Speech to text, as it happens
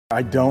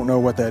I don't know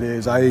what that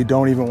is. I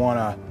don't even want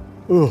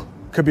to, ooh,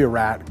 could be a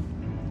rat.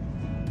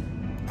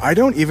 I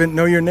don't even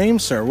know your name,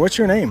 sir. What's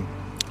your name?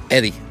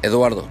 Eddie,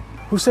 Eduardo.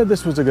 Who said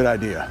this was a good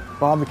idea?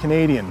 Bob the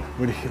Canadian.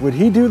 Would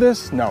he do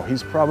this? No,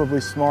 he's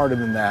probably smarter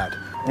than that.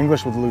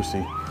 English with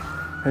Lucy.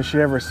 Has she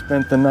ever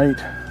spent the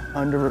night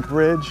under a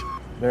bridge?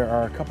 There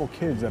are a couple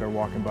kids that are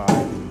walking by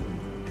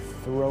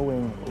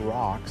throwing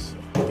rocks.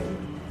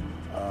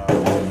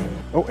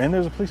 Oh, and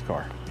there's a police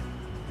car.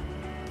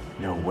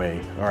 No way.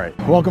 All right,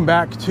 welcome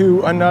back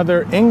to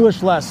another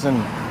English lesson.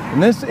 In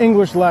this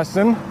English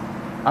lesson,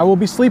 I will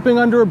be sleeping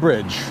under a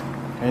bridge.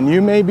 And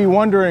you may be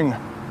wondering,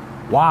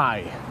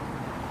 why?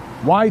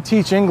 Why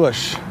teach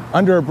English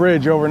under a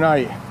bridge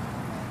overnight?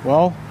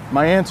 Well,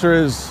 my answer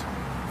is,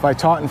 if I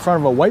taught in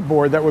front of a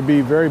whiteboard, that would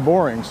be very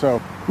boring. So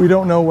we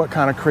don't know what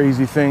kind of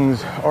crazy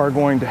things are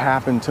going to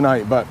happen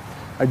tonight, but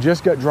I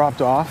just got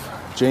dropped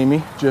off.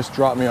 Jamie just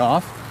dropped me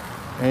off,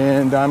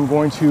 and I'm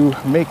going to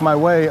make my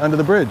way under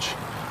the bridge.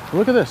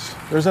 Look at this,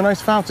 there's a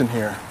nice fountain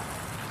here.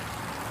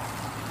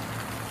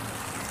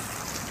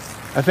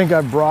 I think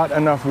I've brought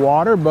enough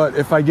water, but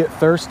if I get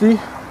thirsty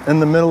in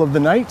the middle of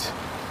the night,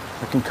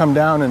 I can come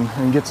down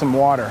and get some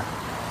water.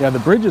 Yeah, the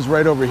bridge is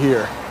right over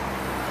here.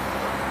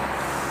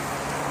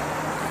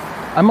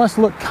 I must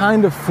look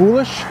kind of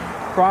foolish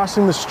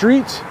crossing the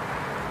street.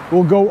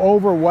 We'll go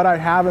over what I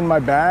have in my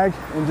bag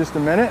in just a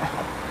minute.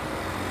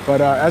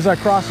 But as I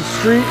cross the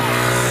street,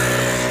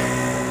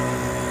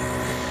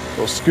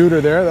 little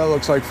scooter there, that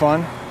looks like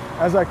fun.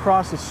 As I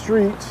cross the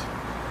street,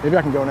 maybe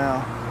I can go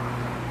now.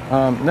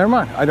 Never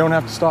mind, I don't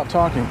have to stop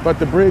talking, but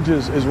the bridge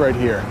is right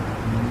here.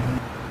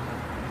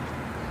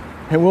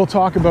 And we'll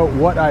talk about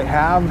what I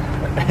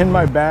have in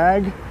my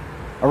bag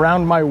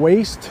around my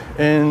waist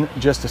in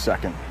just a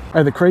second. All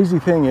right, the crazy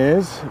thing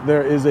is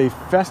there is a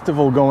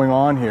festival going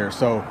on here.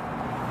 So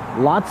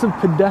lots of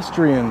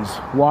pedestrians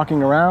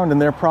walking around, and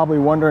they're probably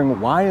wondering,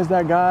 why is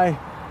that guy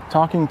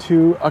talking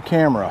to a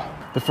camera?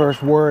 The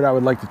first word I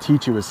would like to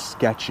teach you is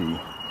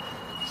sketchy.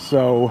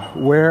 So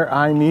where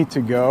I need to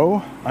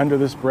go under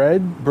this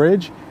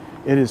bridge,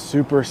 it is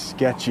super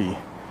sketchy.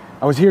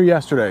 I was here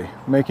yesterday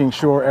making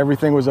sure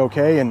everything was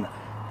okay, and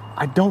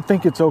I don't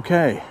think it's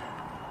okay.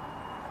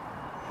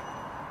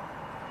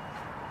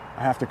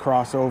 I have to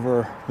cross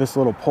over this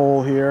little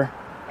pole here.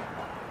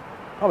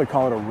 Probably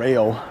call it a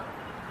rail.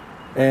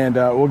 And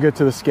we'll get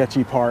to the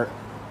sketchy part.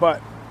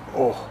 But,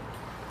 oh,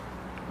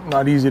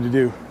 not easy to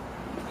do.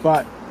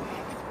 But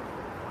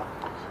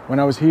when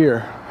I was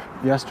here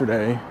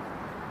yesterday,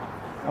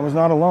 I was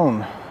not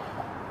alone.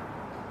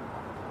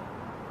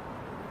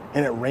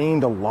 And it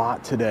rained a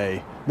lot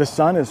today. The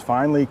sun is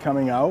finally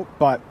coming out,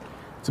 but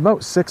it's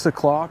about 6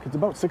 o'clock. It's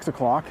about 6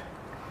 o'clock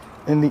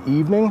in the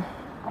evening.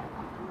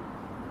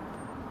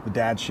 The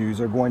dad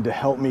shoes are going to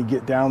help me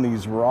get down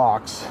these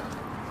rocks,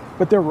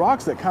 but they're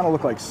rocks that kind of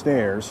look like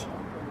stairs.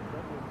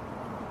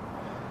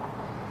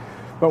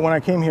 But when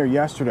I came here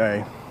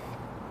yesterday,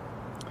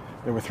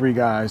 there were 3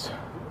 guys.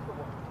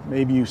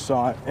 Maybe you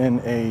saw it in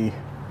a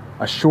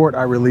short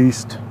I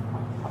released,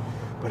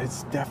 but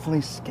it's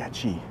definitely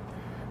sketchy.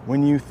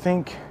 When you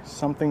think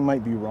something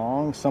might be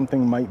wrong,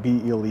 something might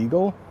be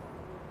illegal,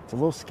 it's a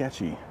little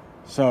sketchy.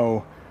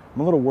 So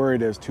I'm a little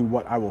worried as to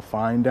what I will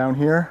find down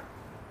here.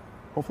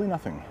 Hopefully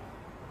nothing.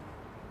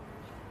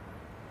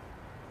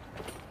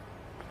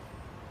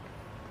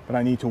 But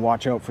I need to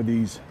watch out for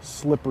these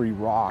slippery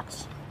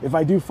rocks. If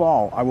I do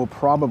fall, I will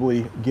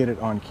probably get it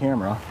on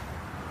camera.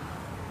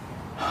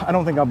 I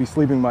don't think I'll be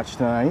sleeping much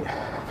tonight.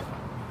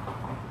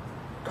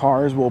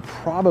 Cars will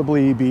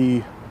probably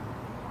be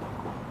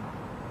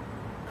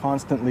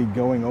constantly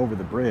going over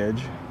the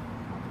bridge.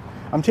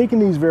 I'm taking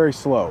these very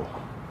slow.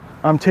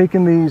 I'm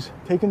taking these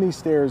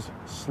stairs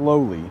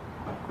slowly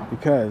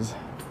because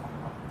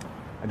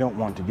I don't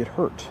want to get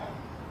hurt.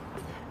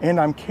 And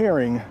I'm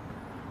carrying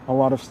a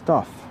lot of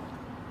stuff.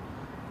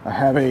 I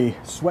have a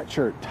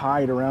sweatshirt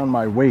tied around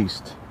my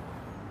waist.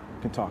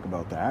 We can talk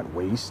about that,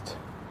 waist.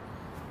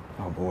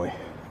 Oh boy.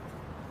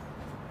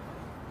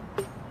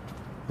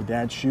 The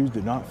dad's shoes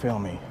did not fail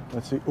me.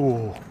 Let's see,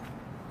 oh.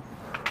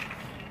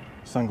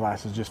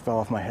 Sunglasses just fell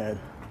off my head.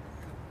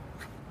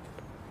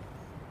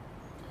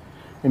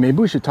 Hey, maybe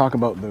we should talk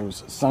about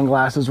those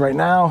sunglasses right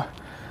now.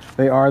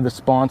 They are the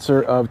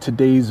sponsor of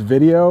today's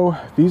video.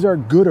 These are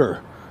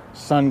Gooder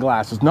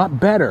sunglasses,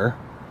 not better,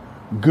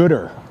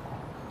 Gooder.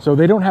 So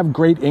they don't have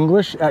great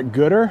English at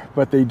Gooder,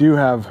 but they do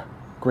have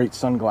great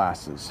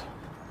sunglasses.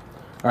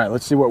 All right,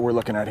 let's see what we're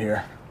looking at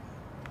here.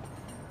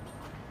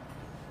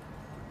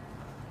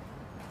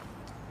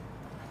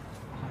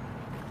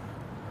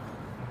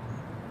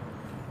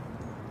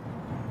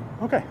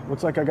 Okay,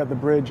 looks like I got the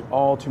bridge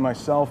all to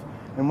myself.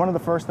 And one of the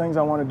first things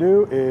I want to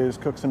do is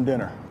cook some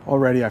dinner.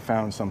 Already I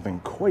found something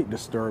quite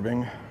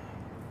disturbing.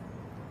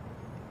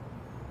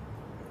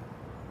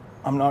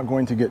 I'm not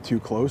going to get too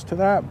close to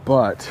that,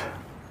 but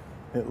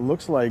it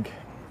looks like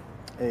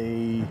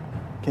a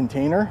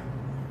container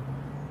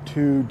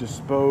to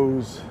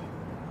dispose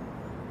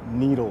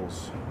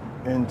needles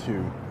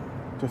into,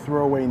 to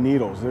throw away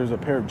needles. There's a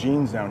pair of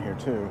jeans down here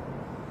too.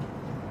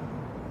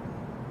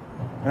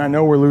 And I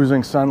know we're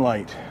losing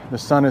sunlight. The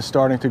sun is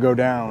starting to go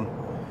down.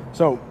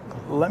 So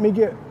let me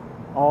get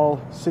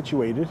all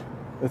situated.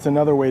 That's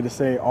another way to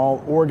say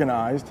all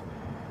organized.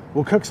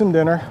 We'll cook some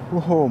dinner.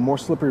 Whoa, more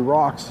slippery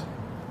rocks.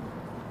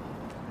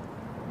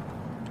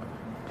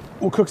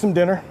 We'll cook some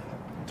dinner,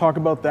 talk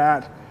about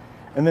that,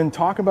 and then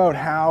talk about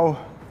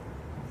how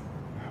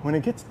when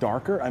it gets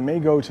darker, I may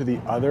go to the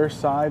other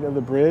side of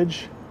the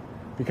bridge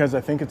because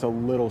I think it's a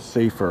little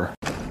safer.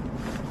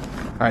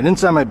 All right,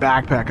 inside my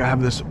backpack, I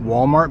have this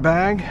Walmart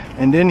bag,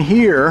 and in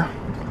here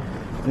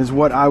is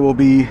what I will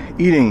be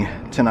eating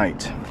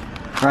tonight.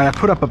 All right, I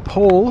put up a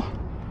poll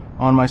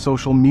on my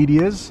social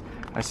medias.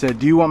 I said,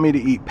 do you want me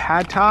to eat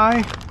pad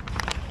thai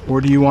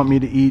or do you want me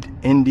to eat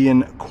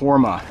Indian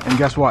korma? And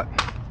guess what?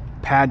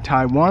 Pad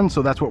thai won,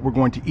 so that's what we're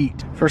going to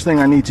eat. First thing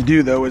I need to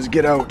do though is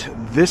get out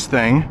this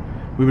thing.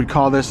 We would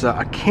call this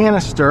a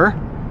canister.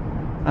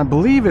 I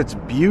believe it's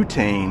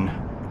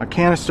butane, a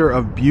canister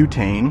of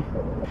butane.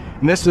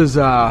 And this is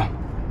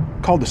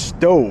called a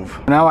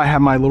stove. Now I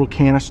have my little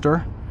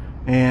canister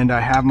and I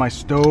have my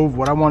stove.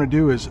 What I want to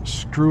do is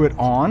screw it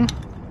on.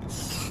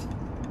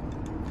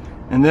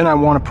 And then I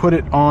want to put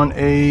it on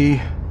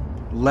a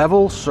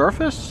level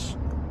surface.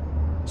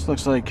 This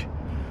looks like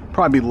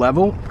probably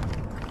level.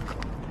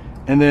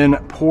 And then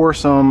pour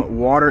some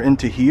water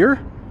into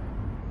here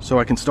so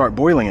I can start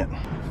boiling it.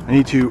 I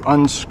need to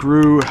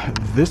unscrew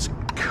this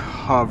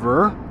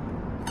cover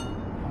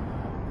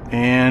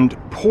and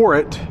pour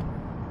it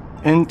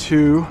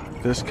into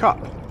this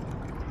cup.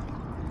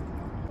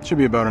 Should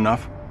be about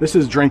enough. This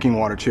is drinking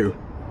water too.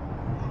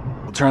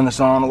 We'll turn this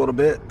on a little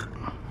bit.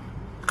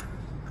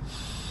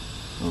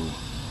 Ooh.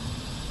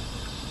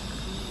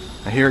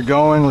 I hear it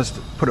going. Let's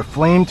put a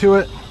flame to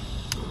it.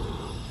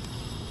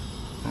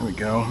 There we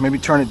go. Maybe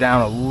turn it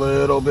down a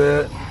little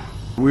bit.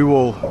 We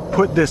will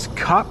put this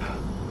cup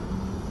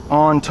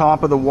on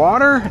top of the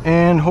water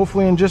and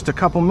hopefully in just a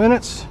couple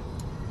minutes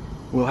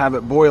we'll have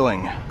it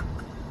boiling.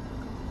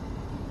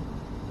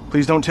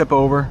 Please don't tip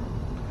over.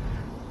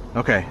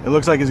 Okay, it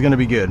looks like it's gonna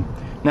be good.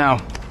 Now,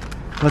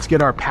 let's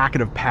get our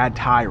packet of pad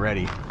thai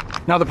ready.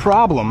 Now the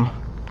problem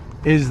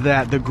is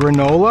that the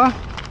granola,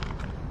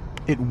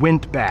 it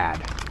went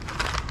bad.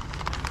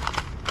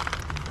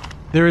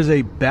 There is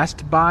a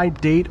best by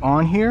date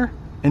on here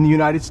in the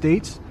United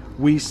States.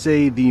 We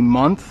say the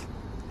month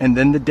and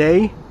then the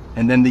day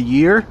and then the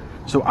year.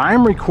 So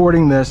I'm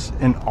recording this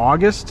in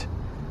August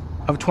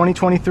of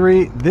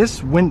 2023.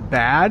 This went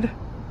bad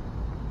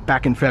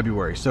back in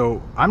February.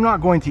 So I'm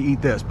not going to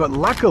eat this, but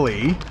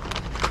luckily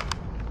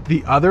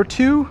the other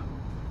two,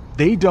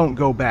 they don't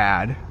go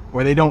bad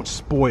or they don't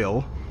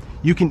spoil.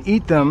 You can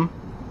eat them,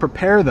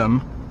 prepare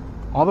them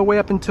all the way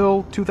up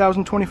until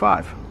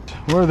 2025.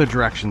 What do the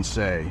directions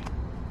say?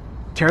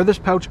 Tear this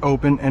pouch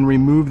open and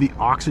remove the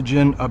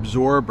oxygen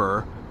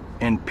absorber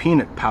and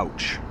peanut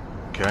pouch.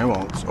 Okay,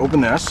 well, let's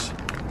open this.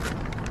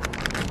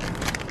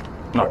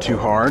 Not too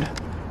hard.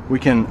 We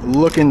can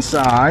look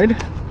inside.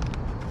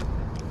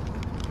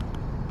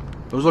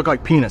 Those look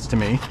like peanuts to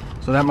me.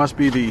 So that must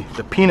be the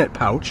peanut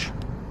pouch.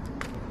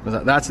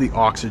 That's the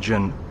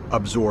oxygen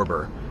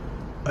absorber.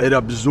 It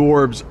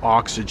absorbs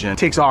oxygen,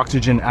 takes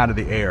oxygen out of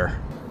the air.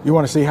 You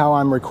want to see how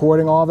I'm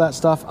recording all that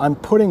stuff? I'm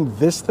putting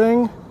this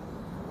thing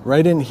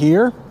right in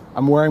here.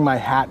 I'm wearing my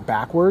hat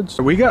backwards.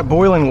 We got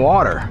boiling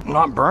water,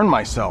 not burn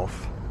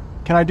myself.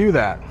 Can I do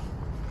that?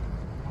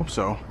 Hope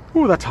so.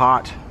 Ooh, that's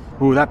hot.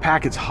 Ooh, that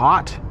packet's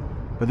hot,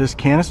 but this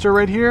canister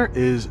right here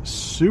is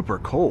super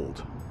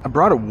cold. I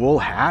brought a wool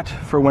hat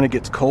for when it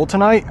gets cold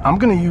tonight. I'm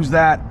gonna use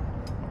that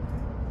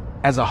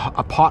as a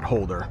pot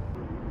holder.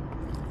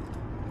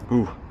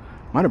 Ooh,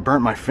 might have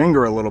burnt my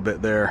finger a little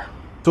bit there.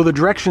 So the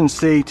directions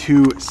say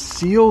to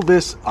seal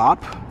this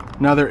up,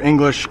 another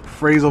English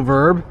phrasal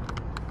verb,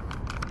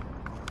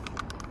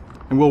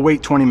 and we'll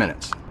wait 20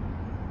 minutes.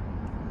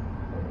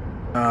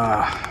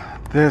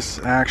 This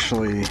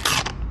actually,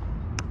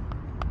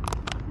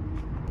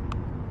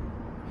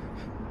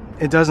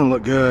 it doesn't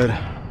look good.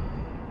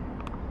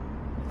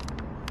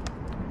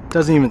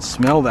 Doesn't even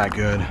smell that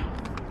good.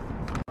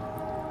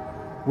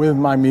 With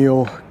my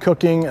meal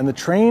cooking and the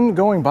train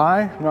going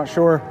by, I'm not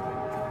sure,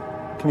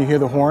 can you hear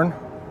the horn?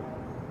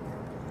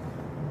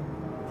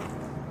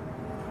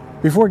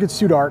 Before it gets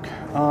too dark,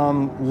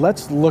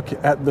 let's look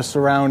at the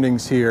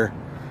surroundings here.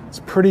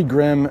 It's pretty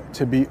grim,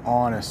 to be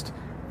honest.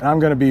 And I'm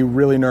gonna be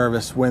really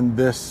nervous when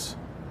this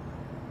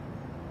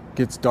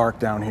gets dark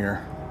down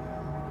here.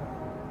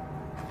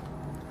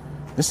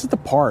 This is the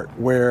part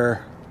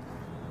where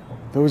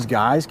those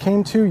guys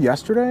came to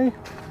yesterday.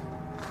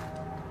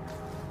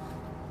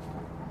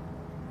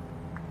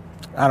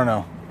 I don't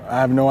know.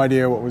 I have no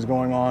idea what was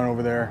going on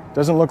over there.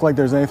 Doesn't look like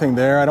there's anything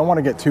there. I don't want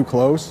to get too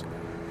close,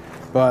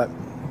 but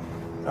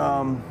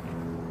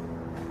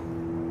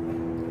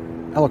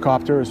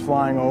helicopter is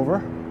flying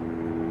over.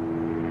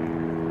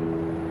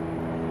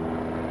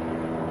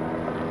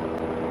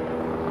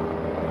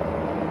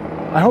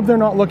 I hope they're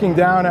not looking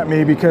down at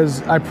me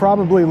because I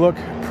probably look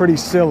pretty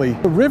silly.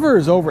 The river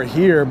is over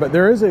here, but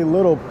there is a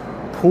little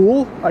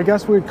pool, I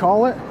guess we'd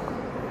call it.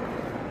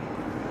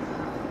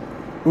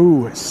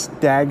 Ooh,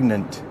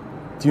 stagnant.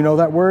 Do you know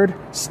that word?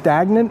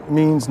 Stagnant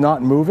means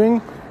not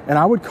moving, and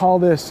I would call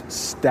this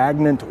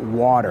stagnant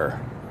water.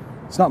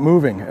 It's not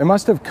moving. It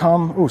must have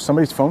come, ooh,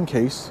 somebody's phone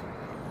case.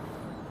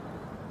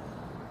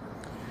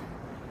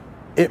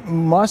 It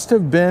must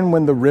have been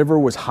when the river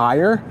was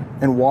higher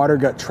and water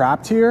got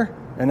trapped here,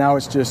 and now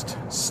it's just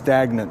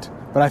stagnant.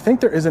 But I think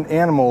there is an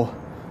animal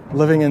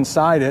living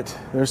inside it.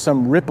 There's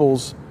some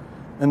ripples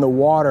in the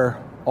water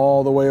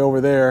all the way over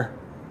there.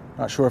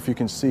 Not sure if you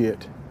can see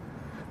it.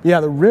 Yeah,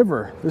 the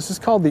river, this is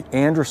called the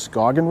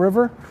Androscoggin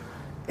River,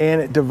 and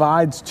it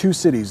divides two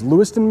cities,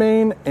 Lewiston,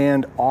 Maine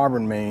and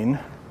Auburn, Maine.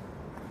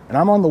 And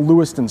I'm on the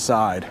Lewiston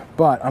side,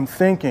 but I'm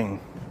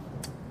thinking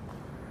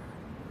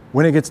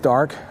when it gets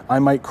dark, I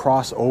might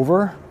cross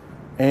over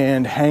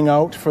and hang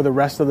out for the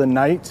rest of the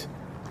night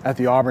at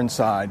the Auburn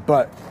side.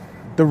 But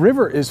the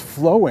river is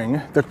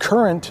flowing. The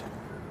current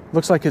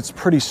looks like it's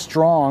pretty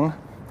strong.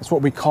 That's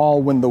what we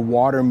call when the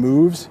water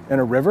moves in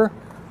a river,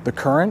 the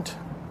current.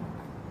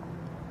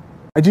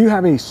 I do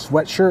have a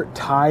sweatshirt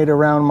tied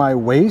around my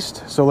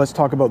waist, so let's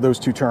talk about those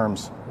two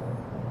terms.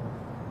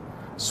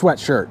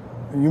 Sweatshirt.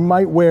 You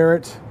might wear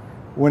it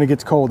when it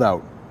gets cold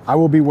out. I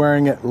will be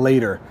wearing it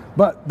later.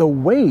 But the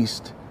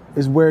waist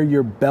is where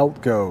your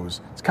belt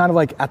goes. It's kind of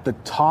like at the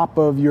top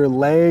of your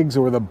legs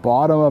or the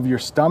bottom of your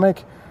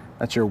stomach.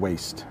 That's your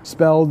waist.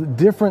 Spelled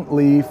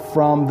differently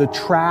from the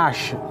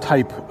trash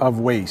type of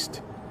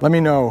waist. Let me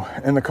know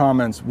in the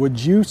comments, would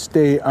you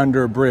stay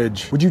under a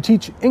bridge? Would you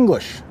teach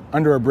English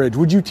under a bridge?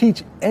 Would you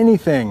teach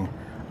anything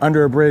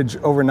under a bridge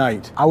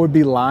overnight? I would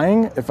be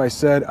lying if I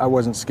said I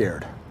wasn't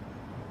scared.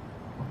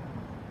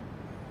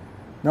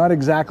 Not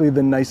exactly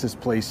the nicest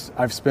place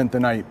I've spent the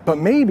night, but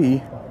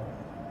maybe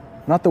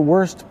not the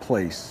worst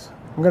place.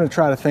 I'm gonna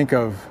try to think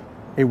of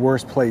a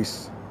worse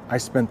place I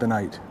spent the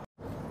night.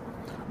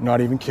 I'm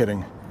not even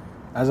kidding.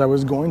 As I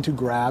was going to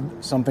grab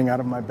something out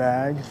of my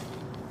bag,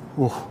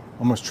 ooh,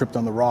 almost tripped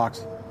on the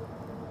rocks.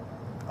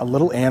 A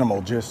little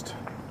animal just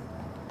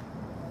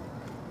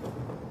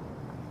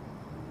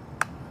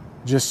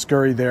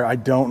scurried there. I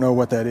don't know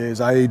what that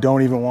is. I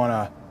don't even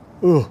wanna,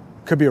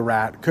 could be a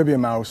rat, could be a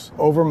mouse.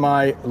 Over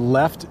my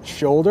left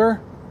shoulder,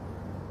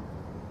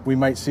 we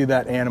might see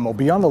that animal.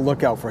 Be on the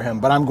lookout for him.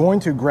 But I'm going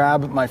to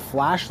grab my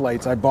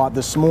flashlights I bought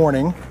this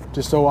morning,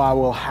 just so I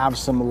will have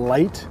some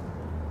light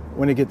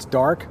when it gets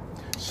dark.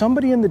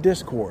 Somebody in the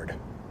Discord,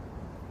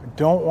 I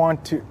don't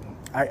want to,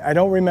 I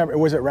don't remember,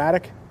 was it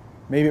Raddick?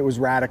 Maybe it was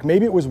Raddick,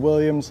 maybe it was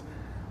Williams,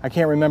 I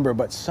can't remember,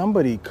 but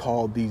somebody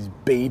called these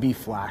baby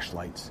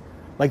flashlights,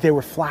 like they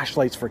were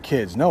flashlights for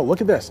kids. No,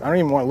 look at this, I don't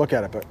even want to look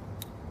at it, but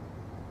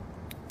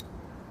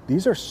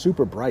these are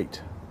super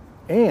bright,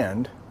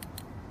 and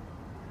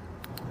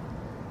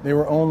they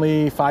were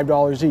only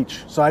 $5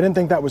 each, so I didn't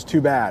think that was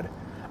too bad.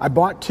 I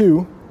bought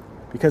two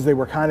because they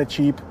were kind of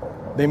cheap.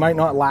 They might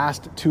not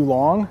last too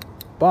long,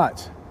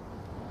 but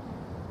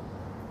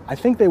I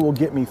think they will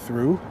get me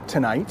through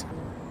tonight.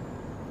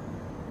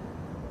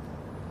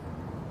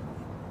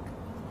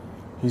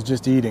 He's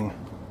just eating.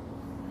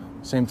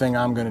 Same thing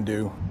I'm gonna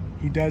do.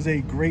 He does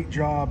a great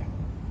job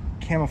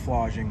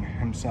camouflaging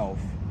himself.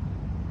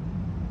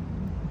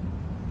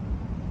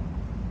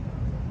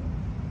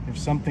 If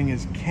something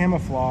is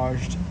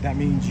camouflaged, that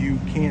means you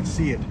can't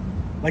see it.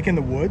 Like in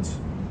the woods,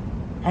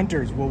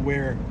 hunters will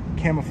wear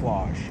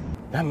camouflage.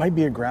 That might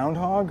be a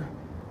groundhog,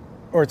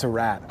 or it's a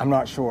rat, I'm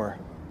not sure.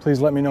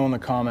 Please let me know in the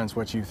comments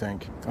what you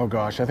think. Oh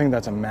gosh, I think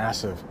that's a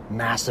massive,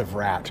 massive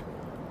rat.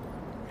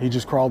 He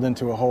just crawled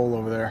into a hole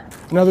over there.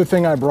 Another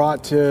thing I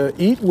brought to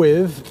eat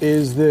with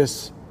is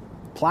this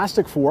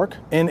plastic fork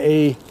in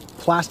a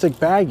plastic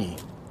baggie.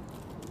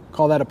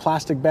 Call that a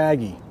plastic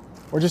baggie.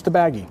 Or just a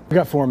baggie. We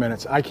got 4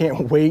 minutes. I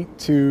can't wait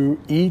to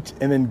eat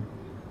and then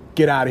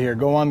get out of here,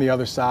 go on the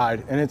other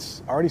side. And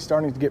it's already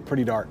starting to get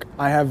pretty dark.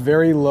 I have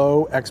very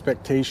low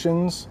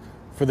expectations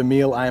for the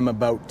meal I am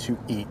about to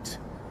eat.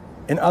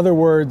 In other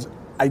words,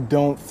 I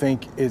don't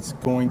think it's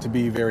going to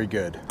be very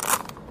good.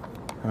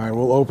 All right,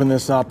 we'll open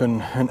this up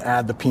and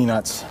add the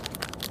peanuts.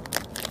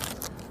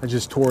 I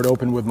just tore it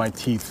open with my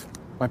teeth.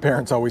 My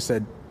parents always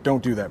said,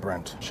 don't do that,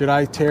 Brent. Should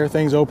I tear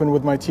things open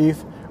with my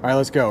teeth? All right,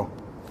 let's go.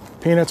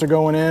 Peanuts are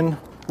going in.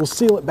 We'll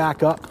seal it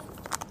back up.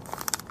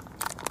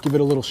 Give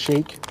it a little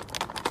shake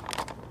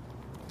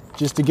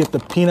just to get the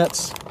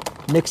peanuts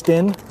mixed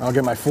in. I'll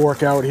get my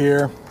fork out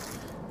here.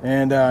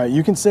 And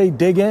you can say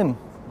dig in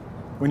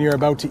when you're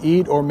about to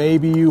eat, or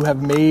maybe you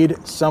have made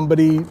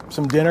somebody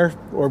some dinner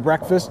or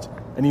breakfast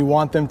and you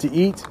want them to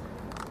eat.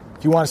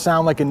 If you want to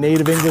sound like a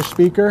native English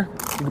speaker,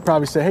 you could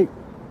probably say, hey,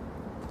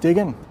 dig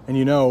in. And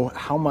you know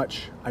how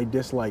much I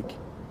dislike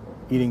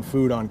eating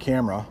food on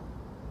camera.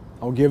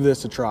 I'll give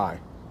this a try.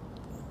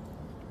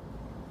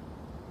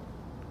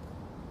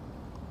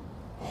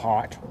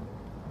 Hot.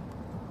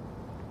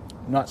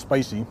 Not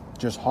spicy,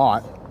 just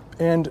hot.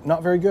 And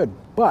not very good.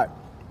 But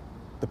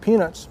the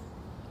peanuts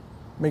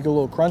make it a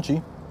little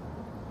crunchy.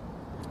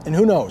 And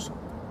who knows?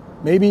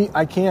 Maybe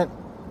I can't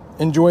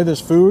enjoy this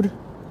food.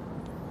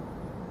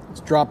 It's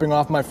dropping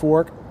off my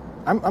fork.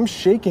 I'm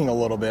shaking a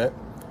little bit.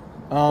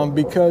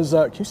 because,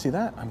 can you see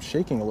that? I'm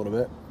shaking a little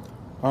bit.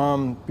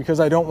 Because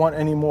I don't want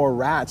any more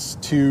rats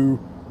to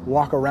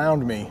walk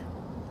around me.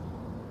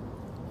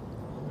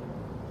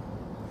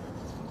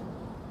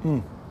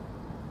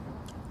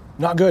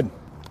 Not good.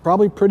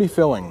 Probably pretty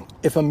filling.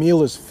 If a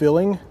meal is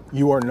filling,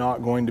 you are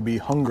not going to be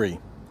hungry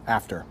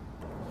after.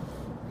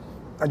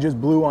 I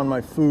just blew on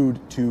my food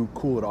to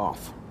cool it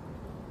off.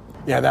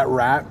 Yeah, that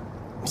rat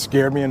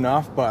scared me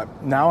enough,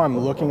 but now I'm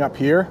looking up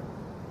here.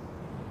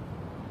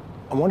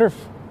 I wonder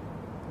if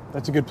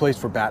that's a good place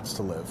for bats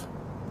to live.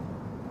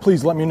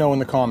 Please let me know in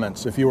the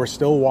comments if you are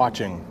still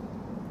watching.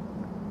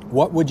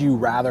 What would you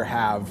rather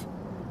have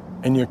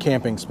in your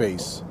camping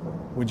space?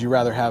 Would you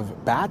rather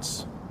have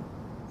bats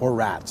or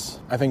rats?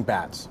 I think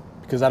bats,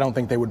 because I don't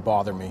think they would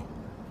bother me.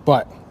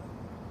 But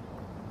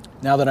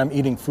now that I'm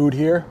eating food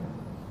here,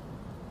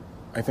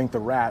 I think the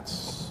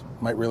rats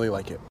might really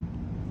like it.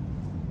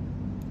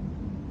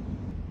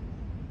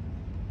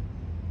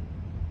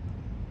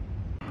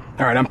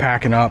 All right, I'm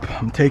packing up.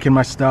 I'm taking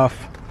my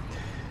stuff,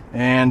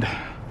 and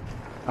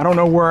I don't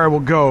know where I will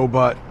go,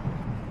 but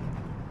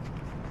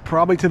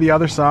probably to the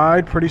other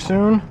side pretty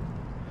soon.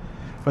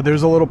 But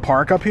there's a little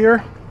park up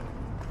here,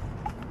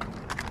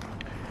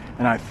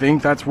 and I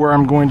think that's where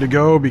I'm going to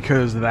go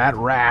because that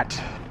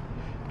rat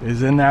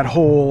is in that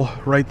hole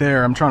right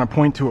there. I'm trying to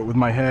point to it with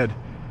my head.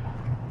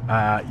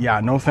 Yeah,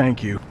 no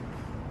thank you.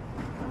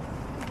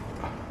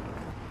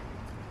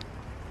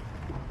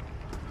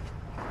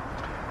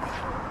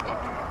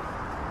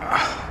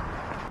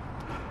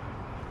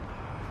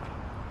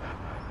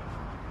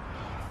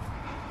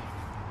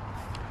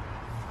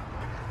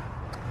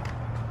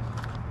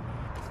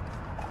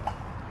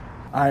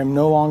 I am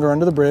no longer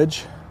under the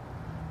bridge.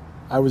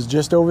 I was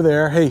just over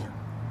there. Hey,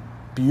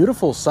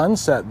 beautiful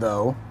sunset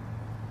though.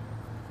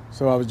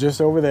 So I was just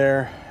over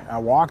there. I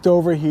walked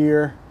over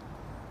here.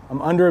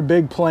 I'm under a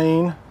big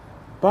plane,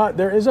 but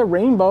there is a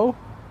rainbow.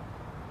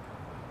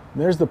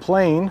 There's the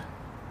plane.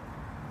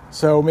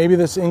 So maybe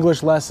this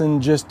English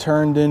lesson just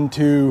turned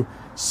into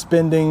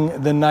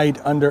spending the night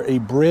under a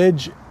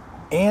bridge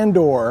and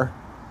or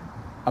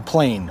a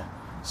plane.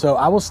 So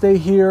I will stay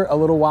here a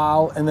little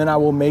while and then I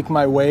will make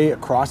my way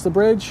across the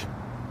bridge.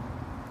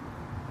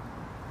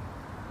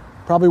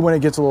 Probably when it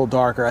gets a little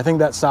darker. I think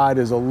that side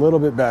is a little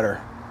bit better.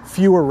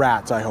 Fewer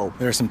rats, I hope.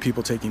 There are some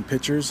people taking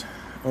pictures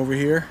over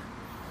here.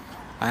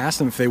 I asked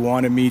them if they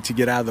wanted me to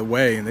get out of the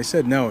way and they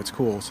said no, it's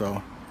cool.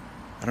 So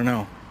I don't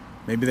know.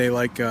 Maybe they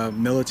like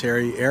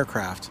military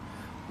aircraft.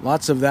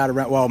 Lots of that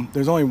around. Well,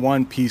 there's only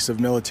one piece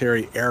of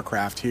military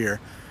aircraft here.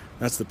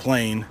 That's the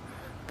plane.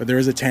 But there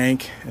is a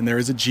tank and there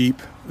is a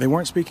Jeep. They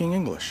weren't speaking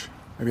English.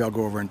 Maybe I'll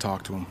go over and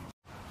talk to them.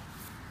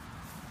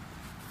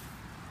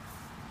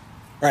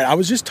 All right, I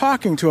was just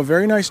talking to a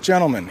very nice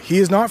gentleman. He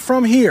is not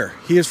from here.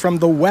 He is from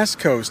the West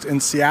Coast in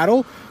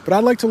Seattle, but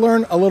I'd like to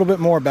learn a little bit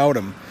more about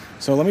him.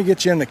 So let me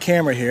get you in the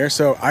camera here.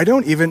 So I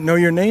don't even know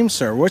your name,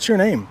 sir. What's your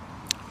name?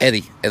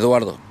 Eddie,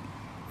 Eduardo.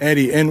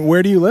 Eddie, and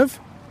where do you live?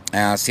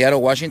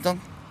 Seattle,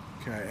 Washington.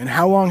 Okay, and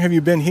how long have you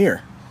been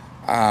here?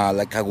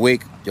 Like a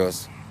week,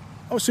 just.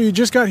 Oh, so you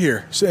just got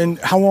here. So, and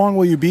how long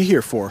will you be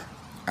here for?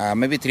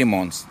 Maybe 3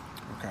 months.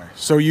 Okay,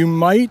 so you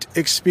might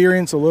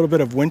experience a little bit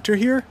of winter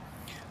here?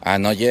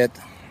 Not yet.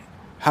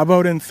 How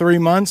about in 3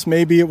 months,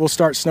 maybe it will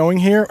start snowing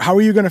here? How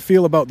are you going to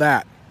feel about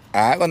that?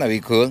 I'm going to be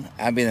cool.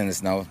 I've been in the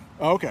snow.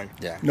 Oh, okay.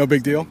 Yeah. No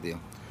big deal? No big deal.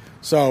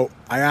 So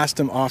I asked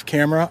him off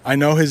camera. I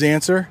know his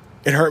answer.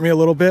 It hurt me a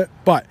little bit,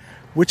 but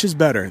which is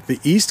better, the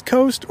East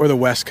Coast or the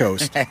West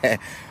Coast? I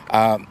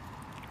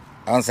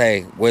don't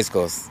say West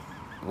Coast.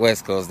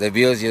 West Coast. The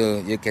views,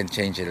 you can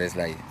change it. It's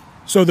like.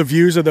 So the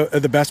views are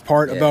the best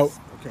part Yes. about.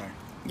 Okay.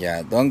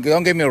 Yeah. Don't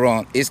get me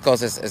wrong. East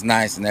Coast is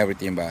nice and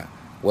everything, but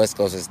West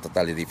Coast is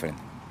totally different.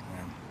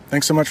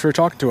 Thanks so much for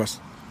talking to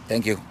us.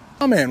 Thank you.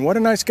 Oh man, what a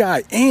nice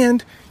guy.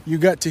 And you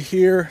got to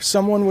hear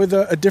someone with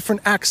a different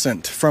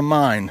accent from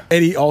mine.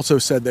 Eddie also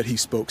said that he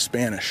spoke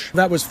Spanish.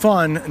 That was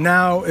fun.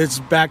 Now it's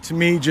back to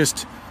me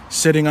just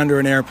sitting under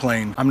an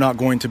airplane. I'm not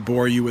going to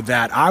bore you with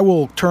that. I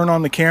will turn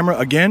on the camera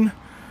again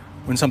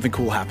when something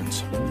cool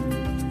happens.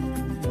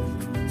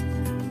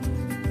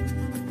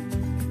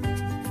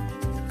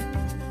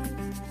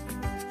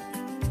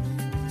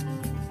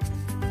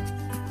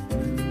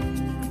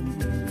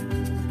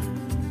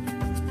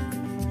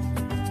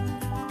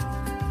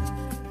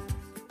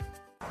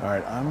 All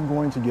right, I'm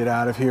going to get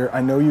out of here.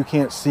 I know you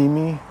can't see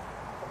me,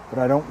 but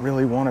I don't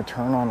really want to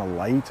turn on a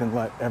light and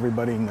let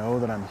everybody know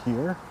that I'm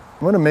here. I'm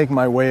going to make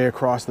my way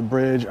across the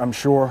bridge. I'm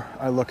sure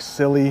I look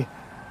silly.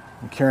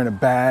 I'm carrying a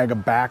bag, a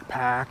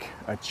backpack,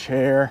 a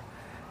chair,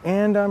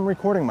 and I'm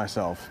recording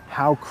myself.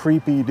 How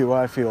creepy do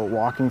I feel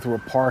walking through a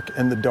park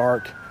in the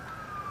dark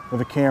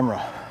with a camera?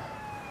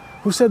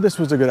 Who said this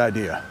was a good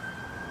idea?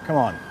 Come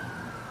on.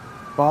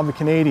 Bob the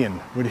Canadian,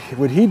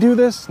 would he do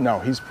this? No,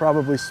 he's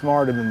probably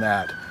smarter than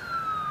that.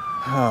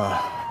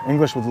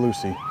 English with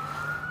Lucy.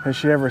 Has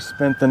she ever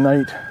spent the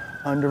night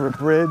under a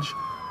bridge?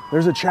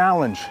 There's a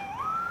challenge.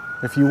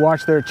 If you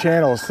watch their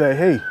channel, say,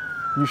 hey,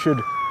 you should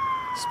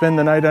spend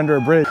the night under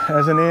a bridge.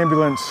 As an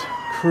ambulance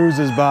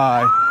cruises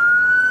by,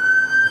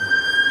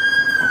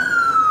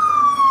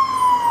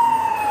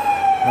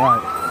 All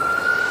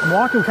right, I'm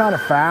walking kind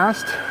of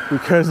fast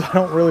because I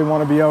don't really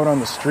want to be out on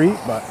the street,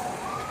 but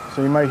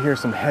so you might hear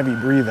some heavy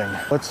breathing.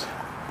 Let's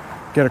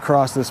get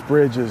across this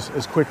bridge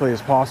as quickly as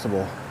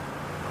possible.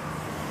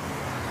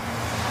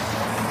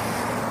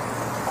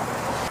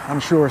 I'm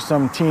sure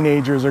some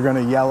teenagers are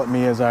going to yell at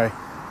me as I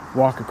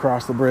walk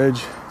across the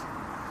bridge.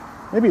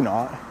 Maybe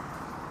not.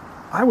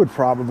 I would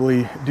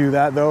probably do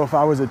that though if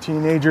I was a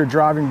teenager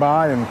driving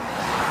by and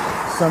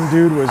some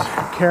dude was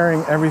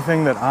carrying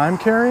everything that I'm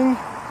carrying.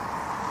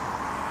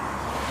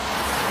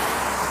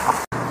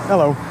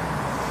 Hello.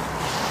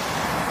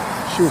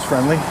 She was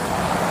friendly.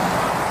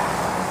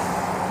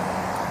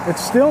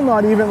 It's still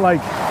not even like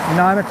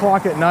 9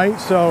 o'clock at night,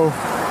 so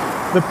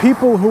the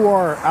people who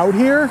are out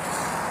here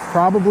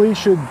probably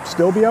should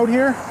still be out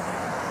here.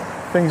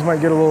 Things might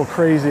get a little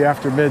crazy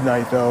after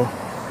midnight though.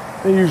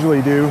 They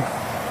usually do.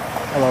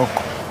 Hello.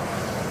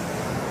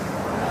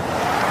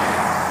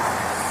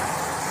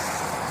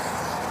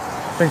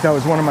 I think that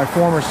was one of my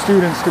former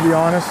students, to be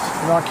honest.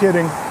 I'm not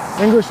kidding.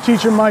 English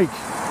teacher Mike,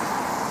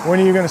 when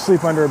are you going to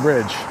sleep under a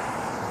bridge?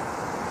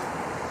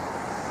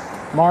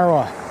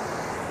 Marwa,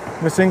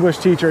 Miss English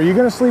teacher, are you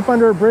going to sleep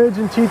under a bridge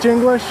and teach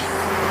English?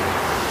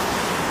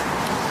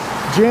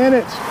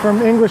 Janet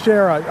from English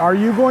Era, are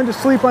you going to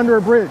sleep under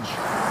a bridge?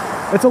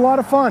 It's a lot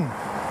of fun,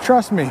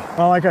 trust me.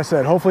 Well, like I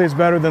said, hopefully it's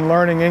better than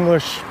learning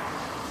English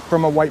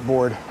from a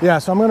whiteboard. Yeah,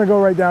 so I'm going to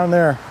go right down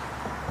there.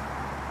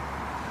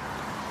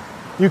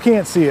 You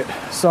can't see it,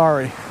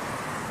 sorry.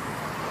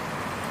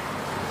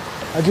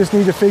 I just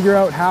need to figure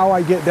out how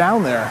I get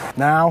down there.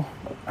 Now,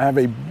 I have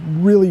a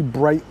really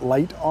bright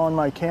light on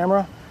my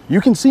camera.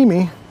 You can see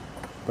me,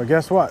 but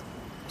guess what?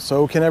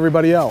 So can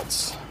everybody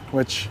else,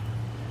 which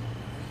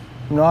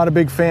I'm not a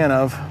big fan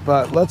of,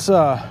 but let's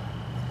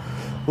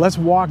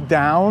walk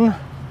down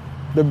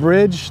the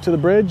bridge to the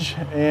bridge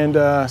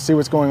and see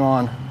what's going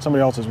on.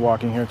 Somebody else is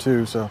walking here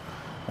too, so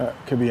that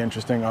could be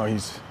interesting. Oh,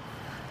 he's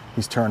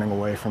turning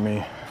away from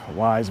me.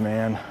 Wise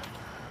man,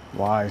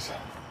 wise.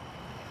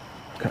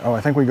 Okay. Oh,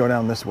 I think we go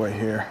down this way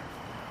here.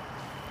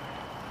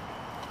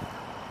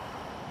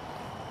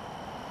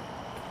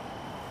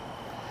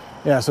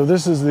 Yeah, so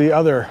this is the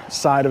other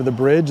side of the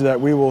bridge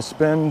that we will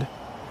spend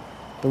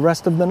the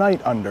rest of the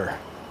night under.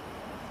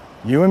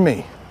 You and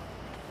me.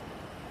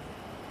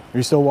 Are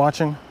you still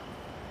watching?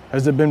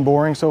 Has it been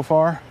boring so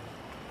far?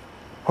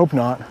 Hope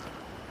not.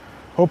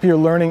 Hope you're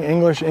learning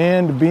English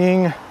and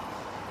being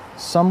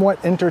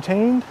somewhat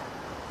entertained.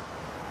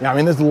 Yeah, I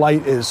mean, this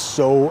light is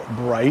so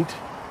bright.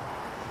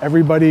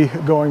 Everybody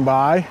going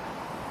by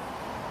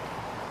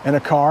in a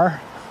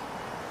car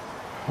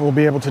will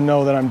be able to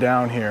know that I'm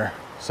down here.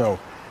 So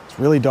it's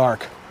really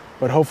dark,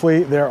 but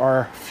hopefully there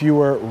are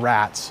fewer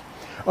rats.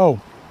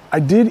 Oh, I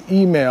did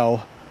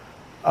email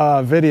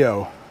a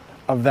video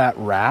of that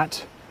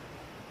rat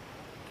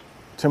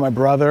to my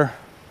brother,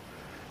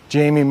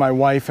 Jamie, my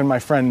wife, and my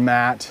friend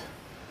Matt.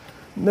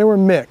 They were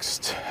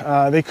mixed.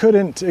 They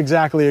couldn't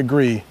exactly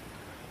agree.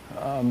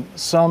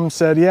 Some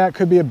said, yeah, it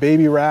could be a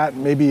baby rat,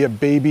 maybe a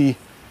baby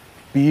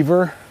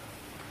beaver.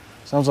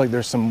 Sounds like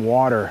there's some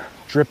water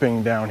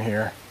dripping down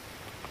here.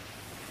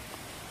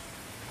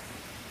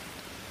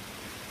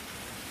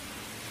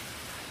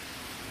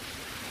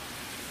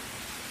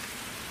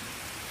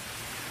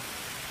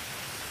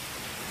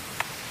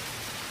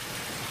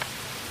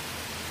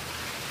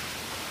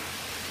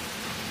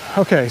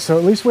 Okay, so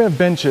at least we have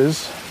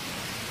benches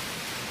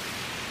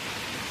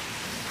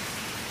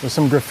with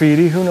some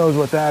graffiti. Who knows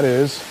what that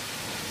is?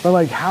 But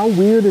like, how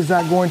weird is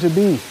that going to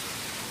be?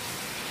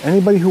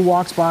 Anybody who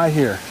walks by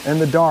here in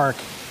the dark,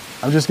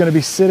 I'm just gonna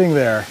be sitting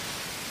there.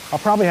 I'll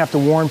probably have to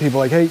warn people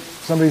like, hey,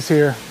 somebody's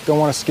here, don't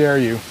wanna scare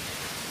you.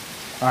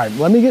 All right,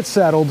 let me get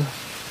settled.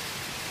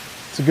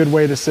 It's a good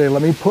way to say,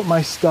 let me put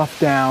my stuff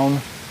down,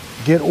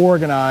 get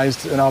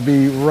organized, and I'll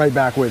be right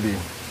back with you.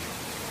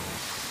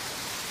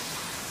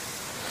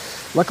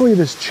 Luckily,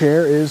 this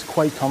chair is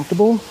quite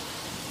comfortable.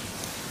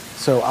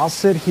 So I'll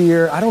sit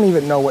here. I don't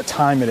even know what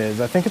time it is.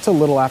 I think it's a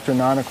little after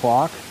 9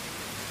 o'clock.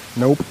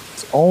 Nope,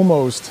 it's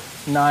almost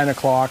 9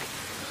 o'clock.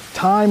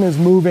 Time is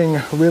moving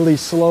really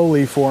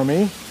slowly for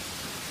me.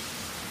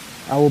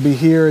 I will be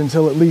here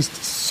until at least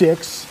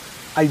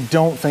 6. I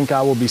don't think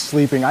I will be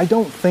sleeping. I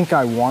don't think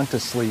I want to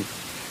sleep.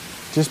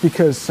 Just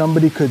because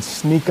somebody could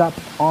sneak up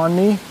on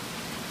me.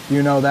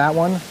 You know that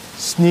one?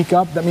 Sneak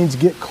up, that means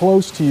get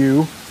close to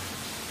you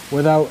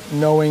without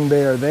knowing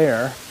they are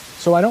there.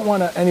 So I don't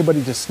want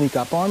anybody to sneak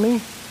up on me.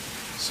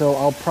 So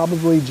I'll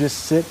probably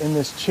just sit in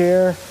this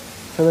chair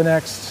for the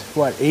next,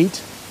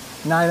 8,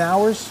 9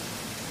 hours?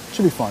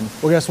 Should be fun.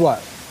 Well, guess what?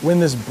 When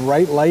this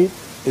bright light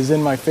is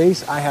in my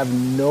face, I have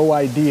no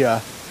idea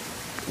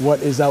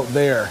what is out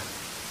there.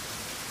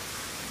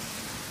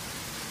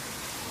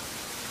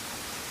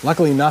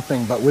 Luckily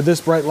nothing, but with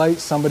this bright light,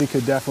 somebody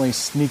could definitely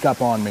sneak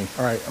up on me.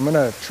 All right, I'm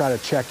gonna try to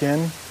check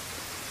in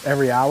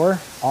every hour,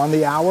 on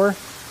the hour.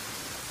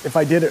 If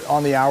I did it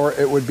on the hour,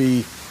 it would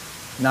be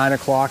 9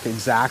 o'clock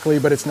exactly,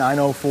 but it's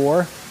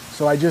 9:04.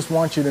 So I just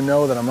want you to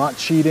know that I'm not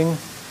cheating.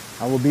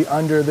 I will be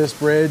under this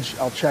bridge.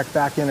 I'll check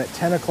back in at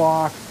 10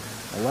 o'clock,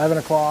 11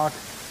 o'clock,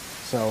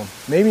 So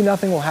maybe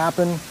nothing will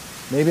happen.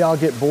 Maybe I'll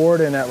get bored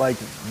and at like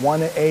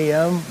 1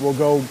 a.m. we'll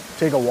go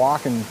take a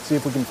walk and see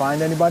if we can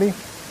find anybody.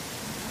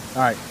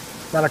 All right,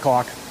 9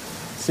 o'clock.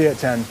 See you at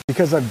 10.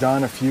 Because I've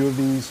done a few of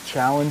these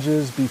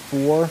challenges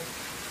before,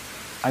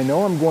 I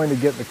know I'm going to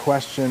get the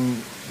question,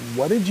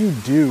 what did you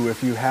do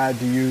if you had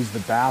to use the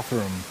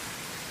bathroom?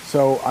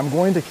 So I'm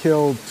going to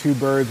kill two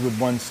birds with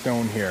one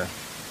stone here,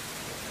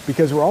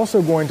 because we're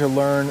also going to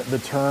learn the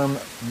term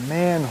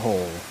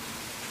manhole.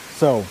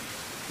 So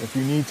if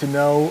you need to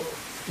know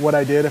what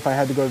I did if I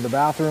had to go to the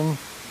bathroom,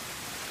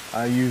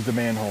 I used the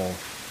manhole.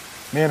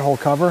 Manhole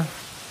cover.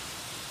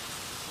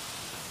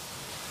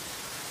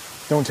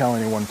 Don't tell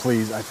anyone,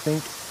 please. I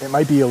think it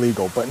might be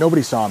illegal, but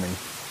nobody saw me.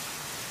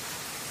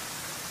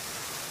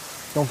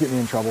 Don't get me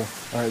in trouble.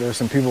 All right, there's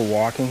some people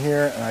walking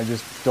here and I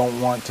just don't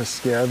want to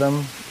scare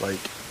them. Like,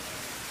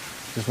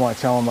 just want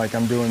to tell them like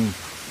I'm doing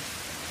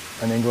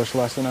an English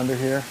lesson under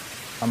here.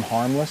 I'm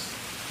harmless.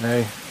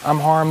 Hey, I'm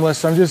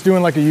harmless. I'm just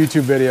doing like a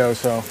YouTube video,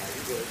 so.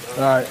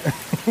 All right.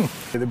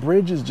 The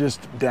bridge is just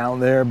down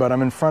there, but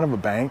I'm in front of a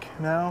bank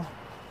now.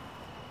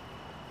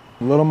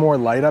 A little more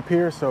light up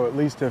here, so at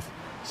least if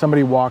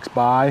somebody walks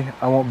by,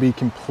 I won't be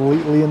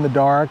completely in the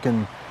dark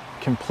and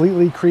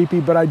completely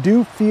creepy, but I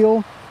do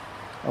feel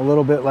a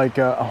little bit like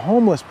a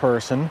homeless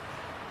person.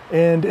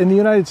 And in the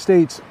United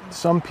States,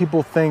 some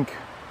people think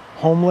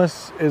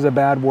homeless is a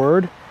bad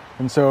word,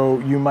 and so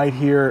you might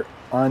hear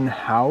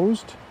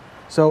unhoused.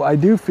 So I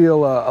do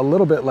feel a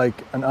little bit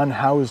like an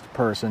unhoused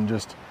person,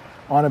 just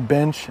on a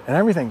bench, and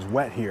everything's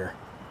wet here.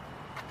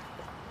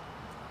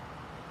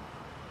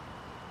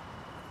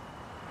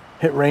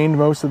 It rained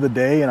most of the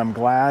day, and I'm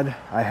glad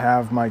I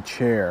have my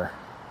chair.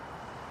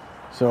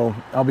 So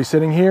I'll be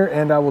sitting here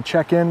and I will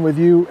check in with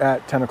you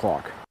at 10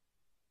 o'clock.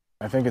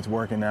 I think it's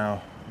working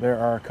now. There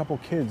are a couple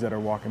kids that are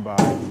walking by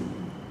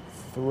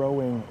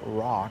throwing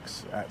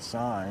rocks at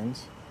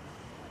signs.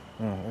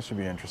 Oh, that should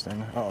be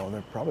interesting. Uh-oh,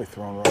 they're probably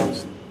throwing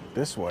rocks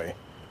this way.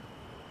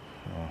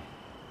 Oh.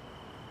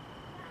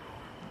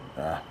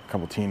 A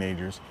couple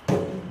teenagers.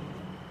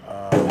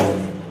 I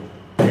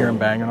hear them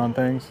banging on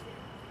things.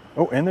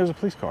 Oh, and there's a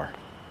police car.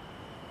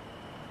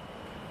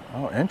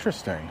 Oh,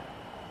 interesting.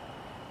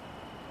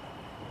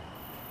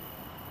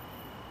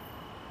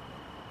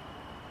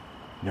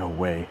 No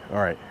way.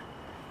 All right,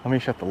 let me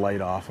shut the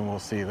light off and we'll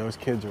see. Those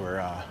kids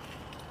were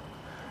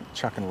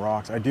chucking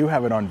rocks. I do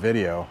have it on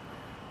video.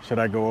 Should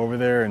I go over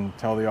there and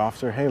tell the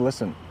officer, hey,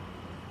 listen,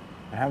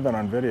 I have that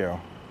on video?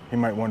 He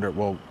might wonder,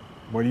 well,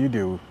 what do you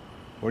do?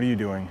 What are you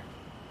doing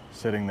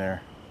sitting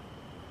there?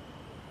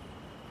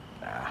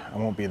 Nah, I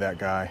won't be that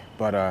guy.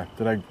 But I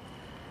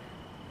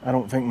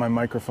don't think my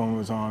microphone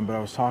was on, but I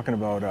was talking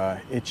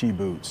about Itchy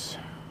Boots,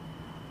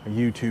 a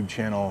YouTube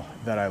channel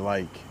that I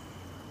like.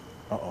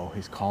 Uh-oh,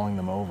 he's calling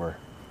them over.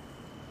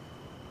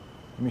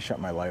 Let me shut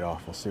my light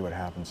off. We'll see what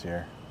happens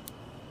here.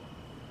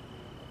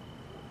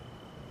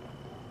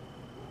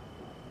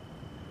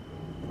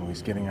 Oh,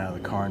 he's getting out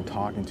of the car and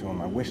talking to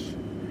him. I wish,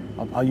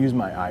 I'll use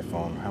my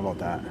iPhone. How about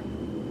that?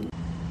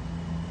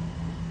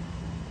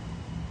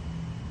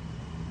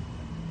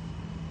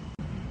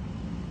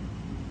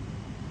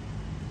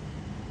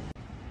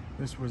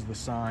 This was the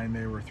sign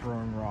they were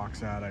throwing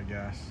rocks at, I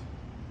guess.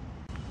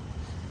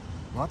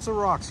 Lots of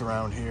rocks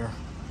around here.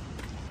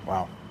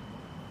 Wow.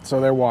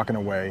 So they're walking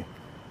away.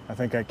 I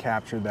think I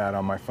captured that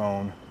on my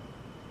phone,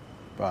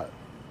 but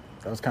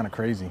that was kind of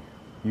crazy.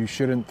 You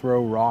shouldn't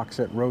throw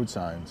rocks at road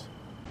signs.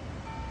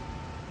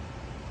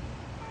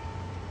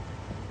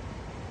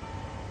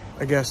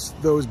 I guess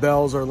those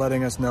bells are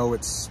letting us know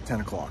it's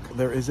 10 o'clock.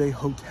 There is a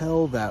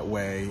hotel that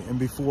way, and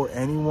before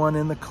anyone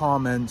in the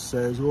comments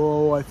says,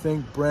 oh, I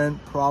think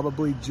Brent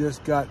probably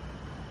just got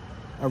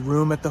a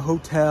room at the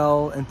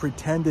hotel and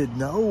pretended,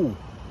 no,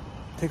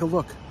 take a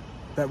look.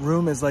 That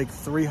room is like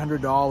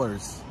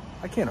 $300.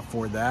 I can't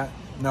afford that.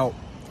 No,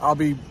 I'll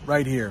be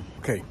right here.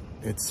 Okay,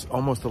 it's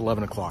almost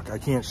 11 o'clock. I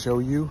can't show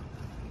you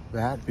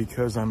that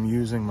because I'm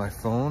using my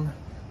phone,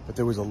 but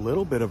there was a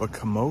little bit of a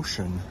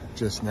commotion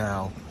just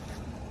now.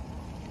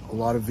 A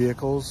lot of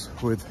vehicles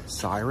with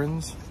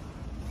sirens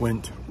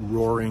went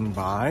roaring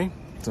by.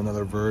 It's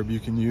another verb you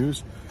can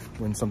use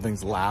when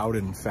something's loud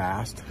and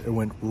fast. It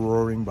went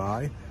roaring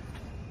by.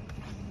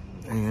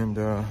 And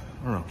I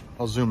don't know,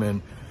 I'll zoom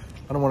in.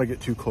 I don't want to get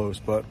too close,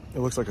 but it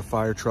looks like a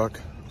fire truck,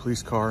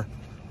 police car,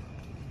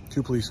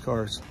 2 police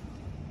cars,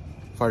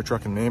 fire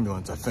truck and an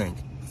ambulance, I think,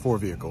 4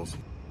 vehicles.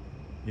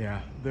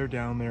 Yeah, they're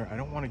down there. I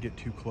don't want to get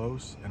too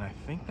close. And I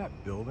think that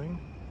building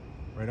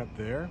right up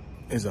there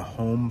is a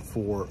home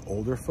for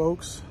older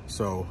folks.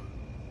 So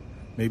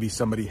maybe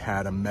somebody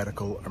had a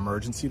medical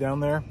emergency down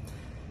there.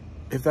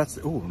 If that's,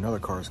 oh, another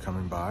car is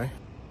coming by.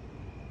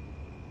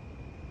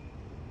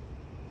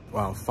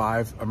 Wow,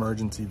 5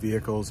 emergency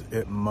vehicles.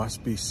 It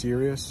must be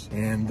serious.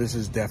 And this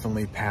is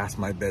definitely past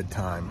my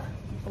bedtime.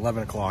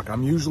 11 o'clock.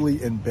 I'm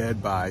usually in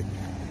bed by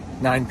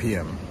 9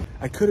 p.m.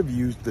 I could have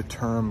used the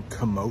term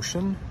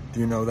commotion. Do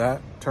you know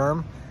that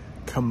term?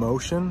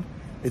 Commotion.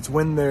 It's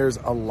when there's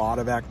a lot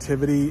of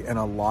activity and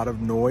a lot of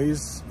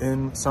noise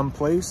in some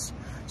place.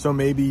 So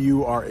maybe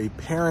you are a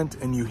parent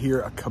and you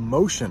hear a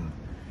commotion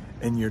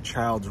in your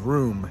child's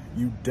room.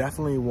 You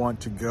definitely want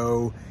to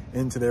go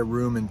into their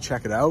room and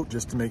check it out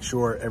just to make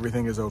sure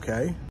everything is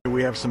okay.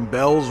 We have some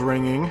bells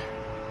ringing,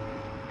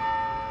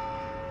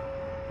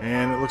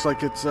 and it looks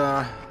like it's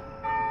about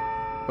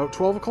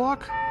 12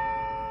 o'clock,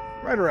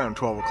 right around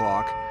 12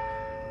 o'clock.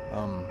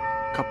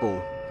 A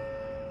couple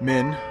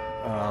men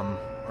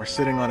are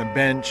sitting on a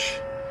bench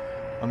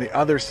on the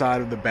other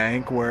side of the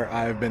bank where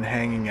I've been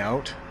hanging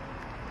out.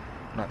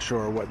 Not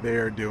sure what they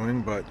are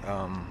doing, but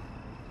I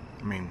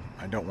mean,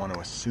 I don't want to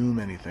assume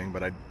anything,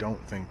 but I don't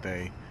think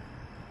they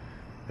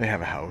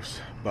have a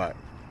house. But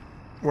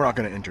we're not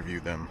going to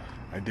interview them.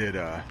 I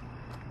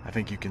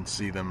think you can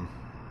see them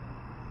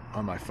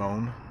on my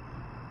phone.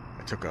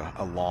 I took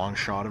a long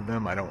shot of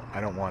them. I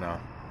don't want to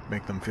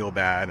make them feel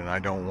bad, and I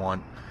don't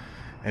want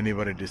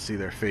anybody to see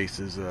their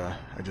faces. I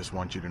just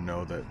want you to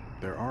know that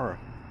there are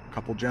a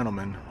couple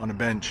gentlemen on a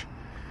bench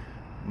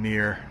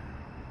near,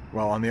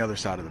 well, on the other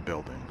side of the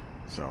building.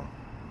 So,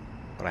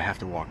 but I have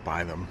to walk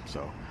by them,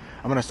 so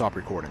I'm gonna stop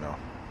recording though.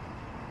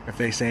 If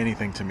they say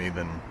anything to me,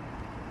 then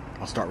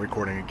I'll start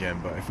recording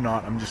again, but if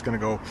not, I'm just gonna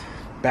go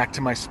back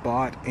to my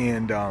spot.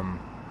 And I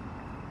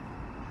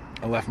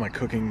left my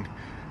cooking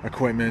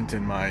equipment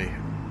and I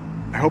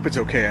hope it's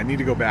okay. I need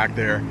to go back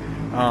there,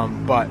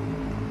 but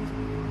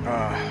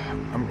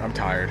I'm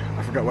tired.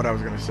 I forgot what I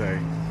was gonna say.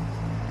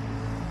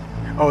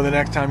 Oh, the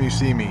next time you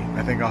see me,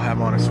 I think I'll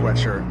have on a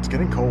sweatshirt. It's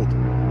getting cold.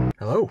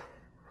 Hello.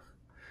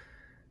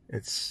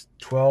 It's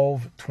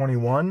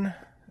 12:21,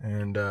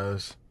 and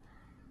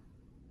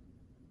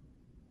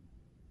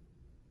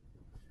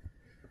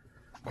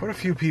quite a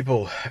few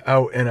people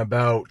out and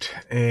about,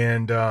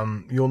 and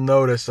you'll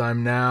notice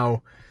I'm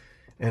now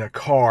in a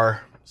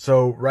car.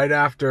 So right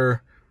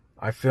after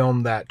I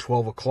filmed that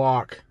 12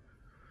 o'clock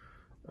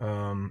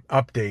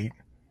update,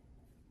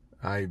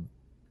 I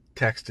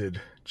texted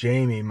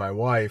Jamie, my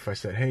wife. I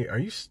said, hey, are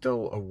you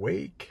still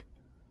awake?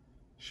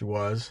 She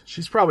was.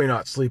 She's probably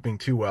not sleeping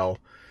too well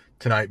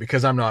tonight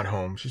because I'm not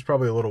home. She's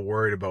probably a little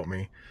worried about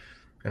me.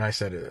 And I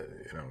said,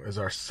 is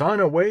our son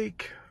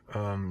awake?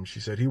 She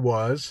said he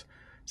was.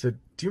 I said,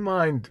 do you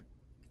mind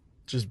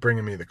just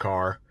bringing me the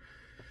car?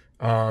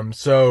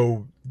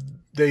 So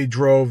they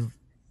drove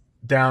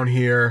down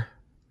here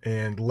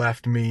and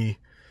left me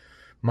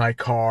my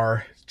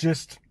car.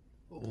 Just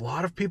a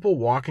lot of people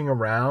walking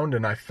around,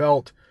 and I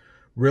felt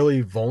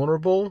really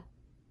vulnerable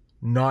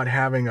not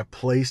having a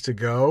place to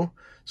go.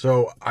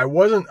 So I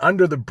wasn't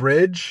under the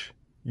bridge.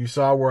 You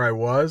saw where I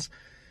was.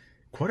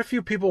 Quite a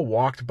few people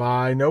walked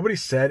by. Nobody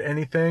said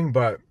anything,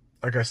 but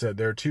like I said,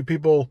 there are two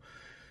people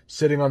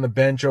sitting on the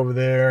bench over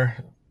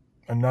there.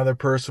 Another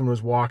person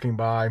was walking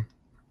by.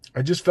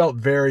 I just felt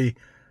very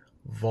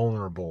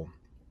vulnerable.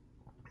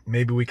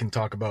 Maybe we can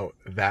talk about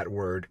that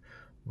word,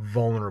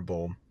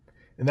 vulnerable.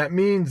 And that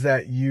means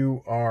that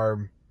you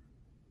are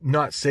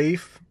not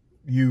safe.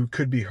 You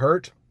could be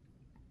hurt.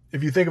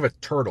 If you think of a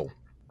turtle,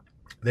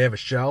 they have a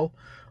shell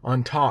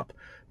on top.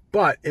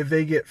 But if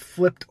they get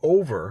flipped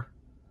over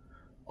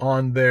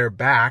on their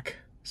back,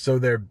 so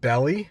their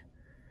belly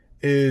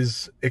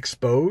is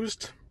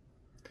exposed,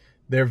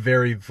 they're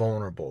very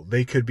vulnerable.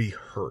 They could be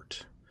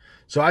hurt.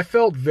 So I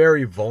felt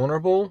very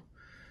vulnerable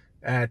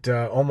at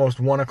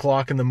almost 1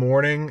 o'clock in the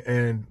morning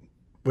and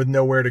with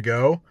nowhere to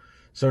go.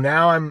 So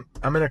now I'm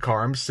in a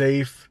car. I'm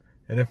safe.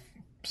 And if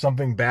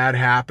something bad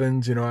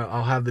happens,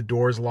 I'll have the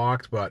doors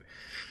locked. But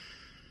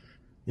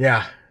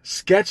yeah,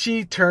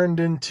 sketchy turned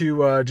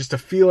into just a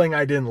feeling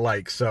I didn't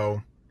like.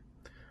 So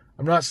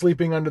I'm not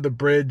sleeping under the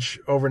bridge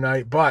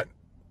overnight, but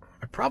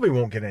I probably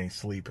won't get any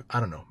sleep. I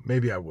don't know.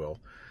 Maybe I will.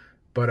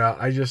 But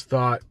I just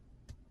thought,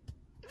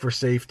 for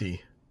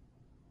safety,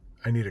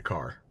 I need a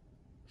car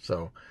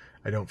so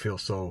I don't feel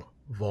so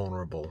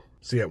vulnerable.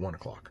 See you at 1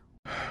 o'clock.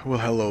 Well,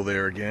 hello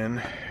there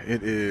again.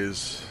 It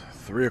is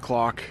 3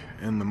 o'clock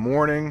in the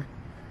morning.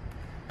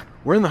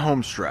 We're in the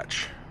home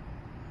stretch.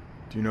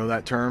 Do you know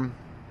that term?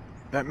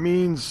 That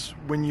means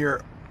when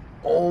you're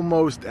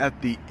almost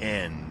at the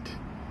end.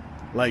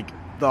 Like,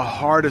 the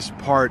hardest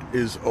part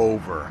is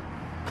over.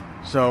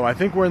 So I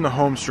think we're in the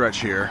home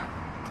stretch here.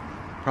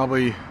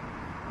 Probably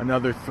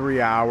another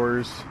 3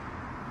 hours.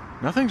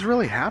 Nothing's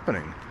really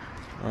happening.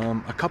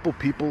 A couple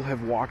people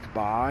have walked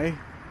by,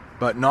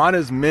 but not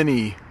as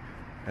many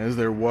as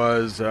there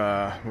was it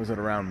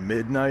around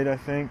midnight, I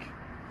think?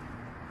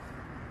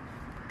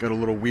 Got a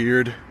little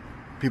weird.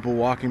 People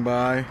walking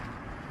by.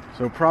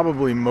 So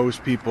probably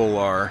most people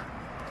are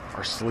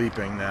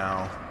sleeping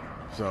now.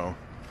 So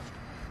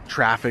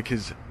traffic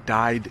has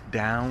died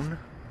down.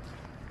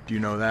 Do you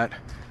know that?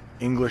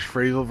 English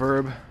phrasal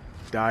verb,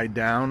 died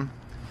down.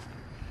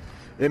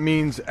 It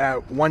means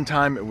at one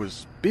time it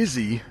was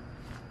busy,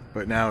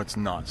 but now it's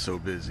not so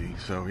busy.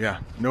 So yeah,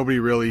 nobody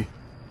really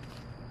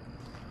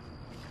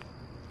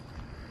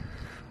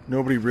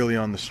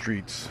on the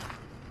streets.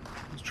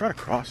 Let's try to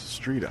cross the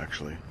street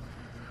actually.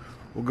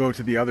 We'll go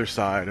to the other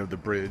side of the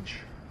bridge.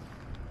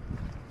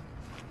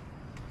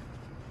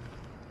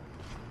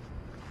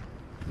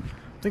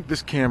 I think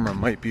this camera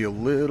might be a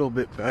little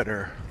bit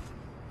better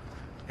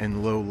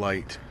in low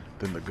light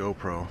than the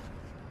GoPro.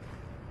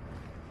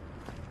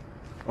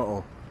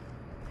 Uh-oh.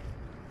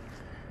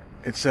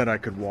 It said I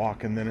could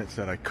walk, and then it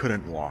said I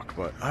couldn't walk,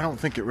 but I don't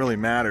think it really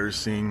matters,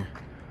 seeing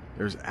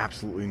there's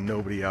absolutely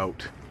nobody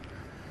out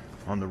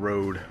on the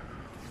road.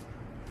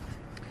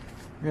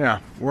 Yeah,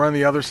 we're on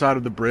the other side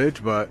of the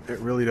bridge, but it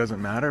really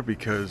doesn't matter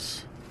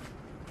because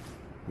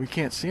we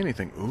can't see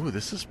anything. Ooh,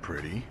 this is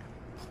pretty.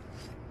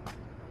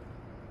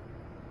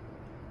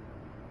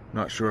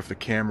 Not sure if the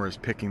camera is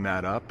picking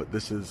that up, but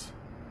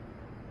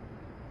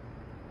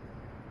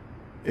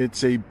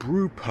it's a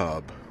brew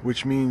pub,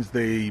 which means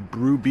they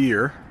brew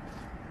beer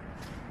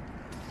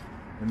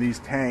in these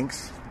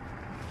tanks.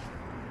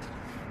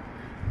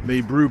 They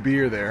brew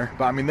beer there,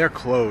 but I mean, they're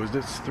closed.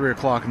 It's 3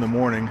 o'clock in the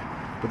morning,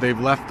 but they've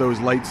left those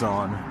lights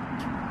on.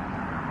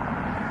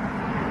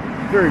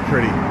 Very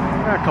pretty.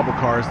 A couple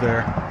cars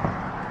there.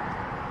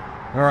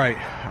 All right,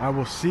 I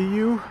will see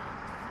you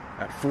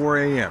at 4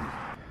 a.m.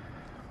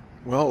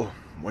 Well,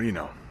 what do you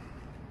know?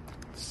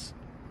 It's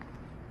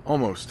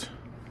almost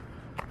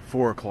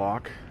 4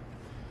 o'clock.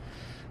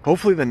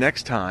 Hopefully the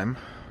next time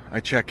I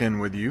check in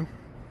with you,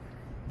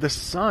 the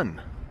sun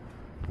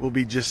will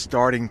be just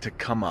starting to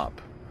come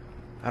up.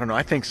 I don't know,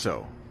 I think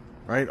so,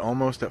 right?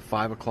 Almost at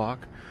 5 o'clock.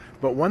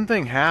 But one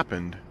thing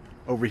happened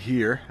over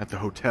here at the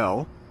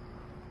hotel.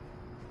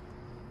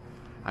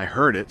 I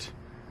heard it.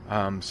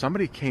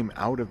 Somebody came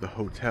out of the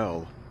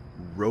hotel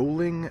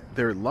rolling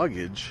their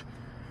luggage,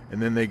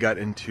 and then they got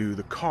into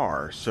the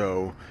car.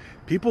 So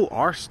people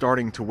are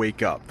starting to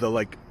wake up. The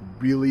like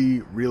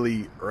really,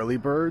 really early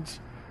birds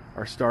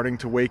are starting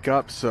to wake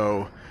up.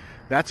 So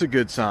that's a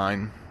good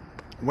sign.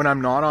 When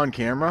I'm not on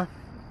camera,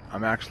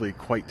 I'm actually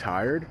quite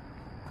tired.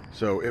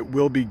 So it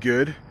will be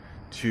good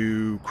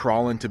to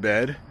crawl into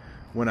bed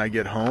when I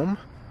get home.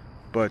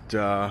 But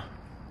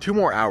 2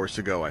 more hours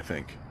to go, I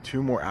think.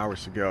 2 more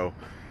hours to go.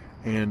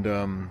 And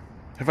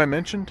have I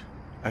mentioned?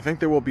 I think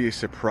there will be a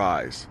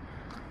surprise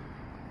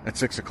at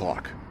 6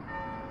 o'clock.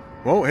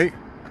 Whoa, hey,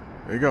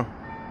 there you go.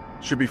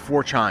 Should be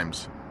 4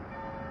 chimes.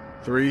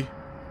 3,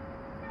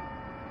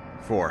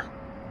 4. All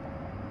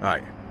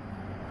right,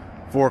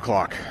 4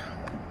 o'clock.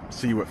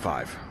 See you at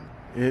 5.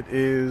 It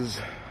is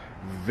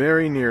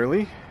very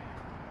nearly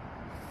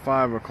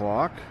 5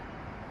 o'clock.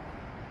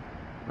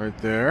 Right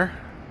there.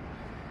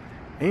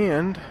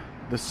 And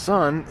the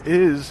sun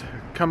is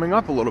coming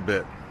up a little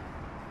bit.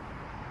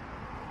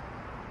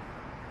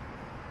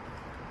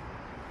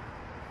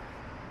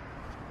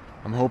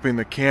 I'm hoping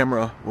the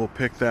camera will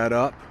pick that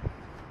up.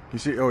 You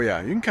see, oh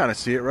yeah, you can kind of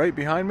see it right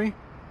behind me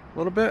a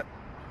little bit.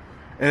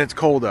 And it's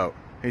cold out.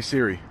 Hey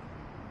Siri,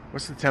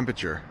 what's the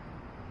temperature?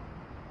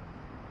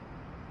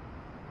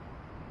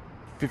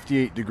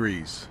 58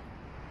 degrees.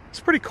 It's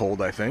pretty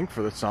cold, I think,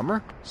 for the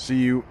summer. See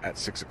you at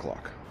 6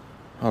 o'clock.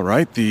 All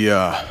right,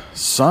 the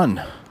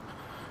sun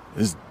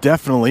is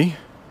definitely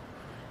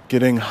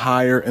getting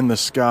higher in the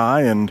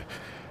sky, and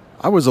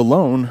I was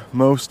alone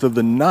most of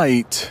the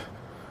night,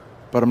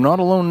 but I'm not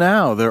alone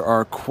now. There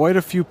are quite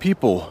a few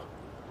people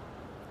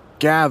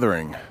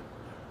gathering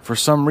for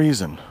some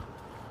reason,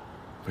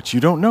 but you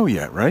don't know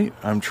yet, right?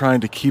 I'm trying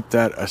to keep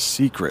that a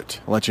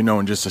secret. I'll let you know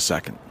in just a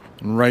second.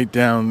 And right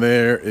down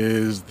there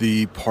is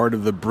the part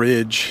of the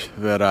bridge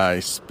that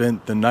I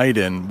spent the night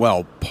in.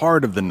 Well,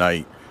 part of the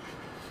night.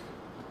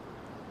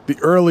 The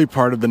early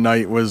part of the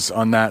night was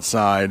on that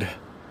side,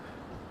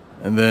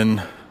 and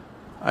then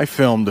I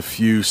filmed a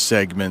few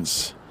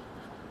segments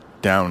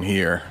down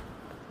here.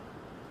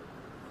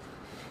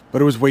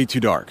 But it was way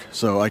too dark,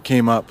 so I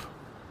came up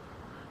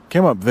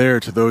there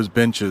to those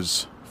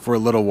benches for a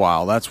little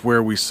while. That's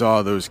where we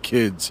saw those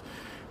kids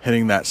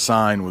hitting that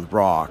sign with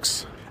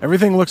rocks.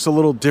 Everything looks a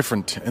little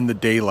different in the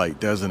daylight,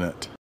 doesn't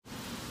it? Do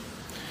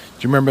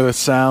you remember the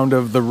sound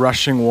of the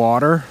rushing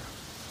water?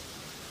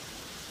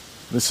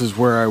 This is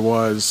where I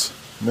was.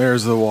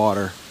 There's the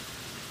water.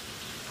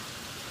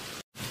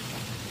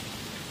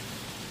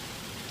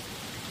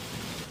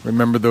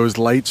 Remember those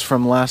lights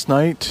from last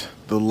night?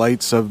 The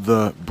lights of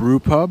the brew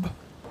pub?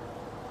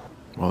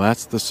 Well,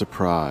 that's the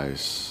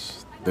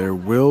surprise. There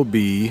will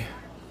be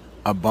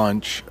a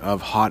bunch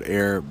of hot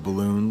air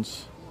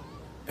balloons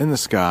in the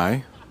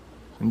sky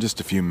in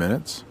just a few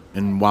minutes.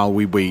 And while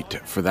we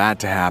wait for that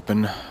to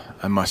happen,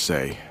 I must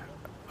say,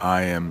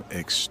 I am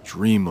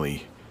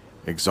extremely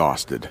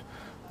exhausted.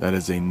 That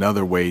is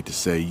another way to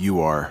say you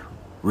are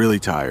really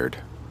tired.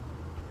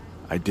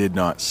 I did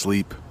not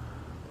sleep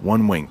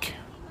one wink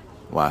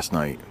last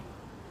night.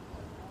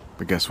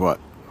 But guess what?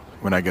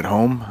 When I get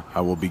home,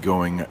 I will be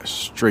going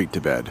straight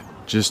to bed.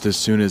 Just as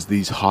soon as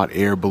these hot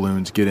air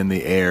balloons get in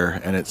the air,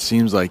 and it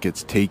seems like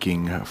it's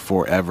taking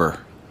forever.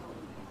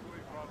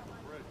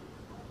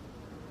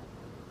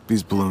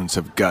 These balloons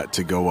have got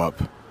to go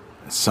up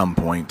at some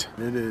point.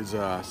 It is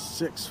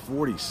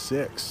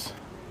 6:46.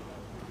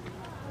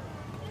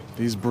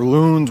 These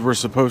balloons were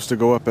supposed to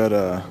go up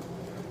at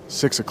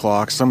 6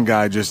 o'clock. Some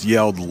guy just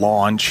yelled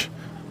launch.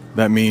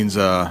 That means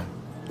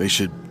they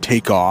should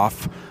take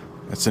off.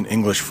 That's an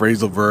English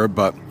phrasal verb,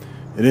 but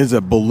it is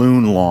a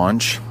balloon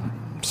launch.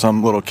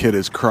 Some little kid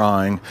is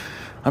crying.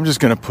 I'm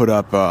just gonna put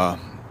up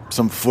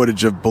some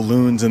footage of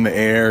balloons in the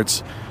air.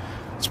 It's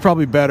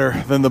probably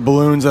better than the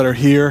balloons that are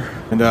here.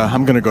 And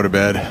I'm gonna go to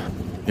bed.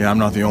 Yeah, I'm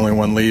not the only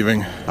one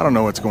leaving. I don't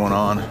know what's going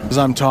on. As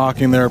I'm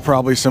talking, there are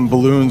probably some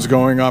balloons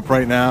going up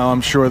right now.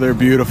 I'm sure they're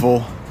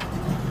beautiful,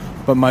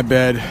 but my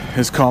bed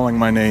is calling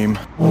my name.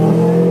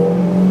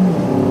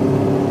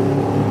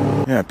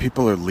 Yeah,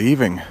 people are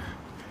leaving.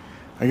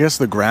 I guess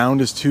the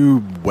ground is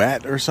too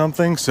wet or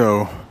something,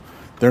 so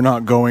they're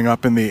not going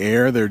up in the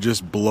air, they're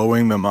just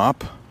blowing them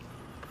up.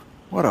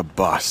 What a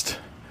bust.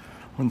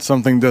 When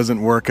something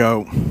doesn't work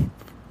out, you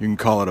can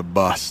call it a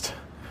bust.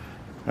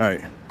 All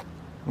right,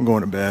 I'm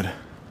going to bed.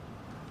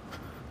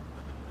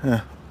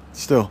 Yeah,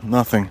 still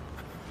nothing.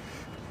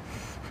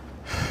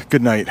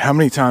 Good night. How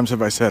many times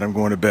have I said I'm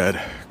going to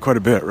bed? Quite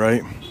a bit,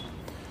 right?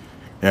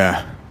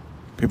 Yeah,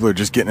 people are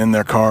just getting in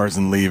their cars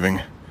and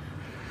leaving.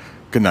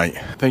 Good night.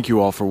 Thank you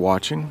all for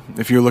watching.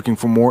 If you're looking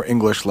for more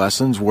English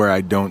lessons where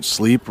I don't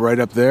sleep, right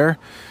up there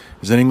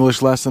is an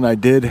English lesson I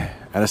did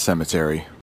at a cemetery.